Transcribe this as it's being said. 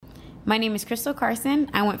My name is Crystal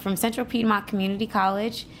Carson. I went from Central Piedmont Community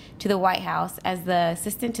College to the White House as the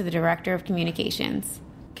assistant to the Director of Communications.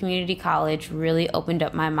 Community college really opened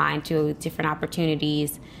up my mind to different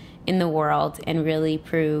opportunities in the world and really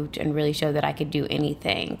proved and really showed that I could do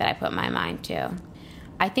anything that I put my mind to.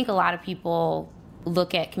 I think a lot of people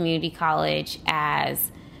look at community college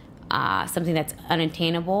as something that's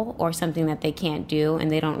unattainable or something that they can't do,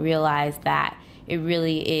 and they don't realize that it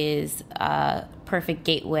really is a perfect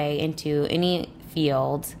gateway into any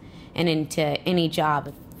field and into any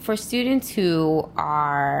job. For students who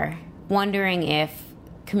are wondering if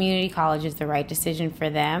community college is the right decision for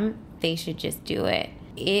them, they should just do it.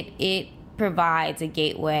 It provides a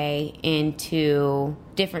gateway into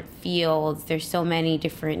different fields. There's so many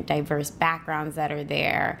different diverse backgrounds that are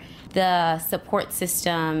there. The support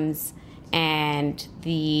systems and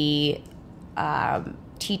the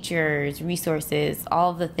teachers, resources,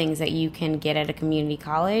 all of the things that you can get at a community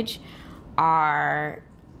college are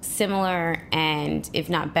similar and, if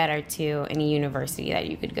not better, to any university that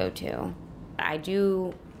you could go to. I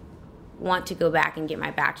do want to go back and get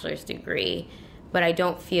my bachelor's degree, but I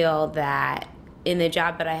don't feel that in the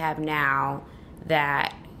job that I have now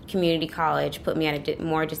that community college put me at a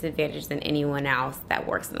more disadvantage than anyone else that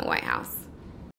works in the White House.